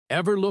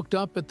Ever looked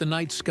up at the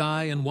night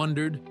sky and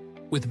wondered,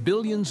 with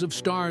billions of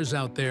stars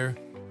out there,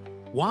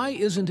 why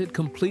isn't it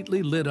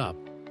completely lit up?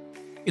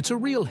 It's a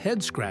real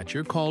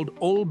head-scratcher called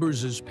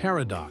Olbers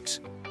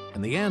Paradox,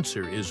 and the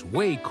answer is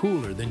way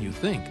cooler than you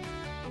think.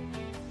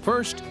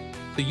 First,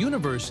 the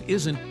universe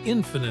isn't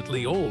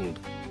infinitely old.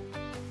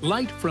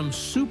 Light from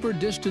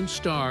super-distant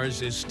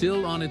stars is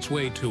still on its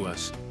way to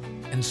us,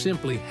 and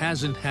simply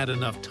hasn't had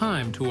enough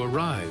time to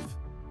arrive.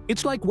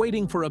 It's like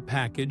waiting for a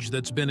package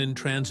that's been in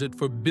transit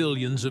for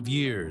billions of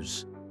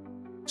years.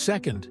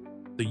 Second,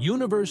 the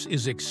universe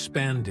is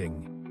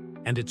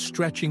expanding, and it's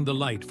stretching the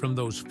light from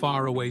those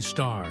faraway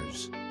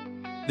stars.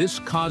 This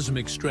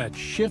cosmic stretch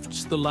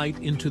shifts the light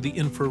into the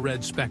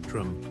infrared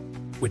spectrum,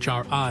 which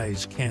our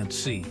eyes can't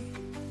see.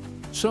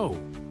 So,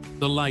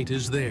 the light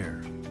is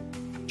there,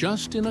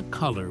 just in a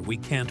color we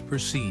can't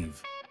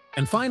perceive.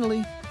 And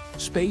finally,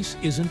 space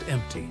isn't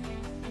empty.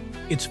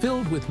 It's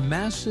filled with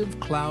massive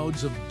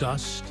clouds of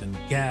dust and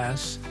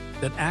gas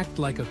that act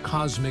like a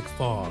cosmic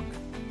fog,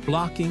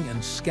 blocking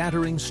and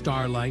scattering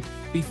starlight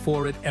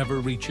before it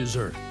ever reaches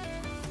Earth.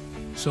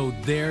 So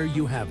there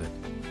you have it.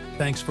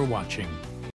 Thanks for watching.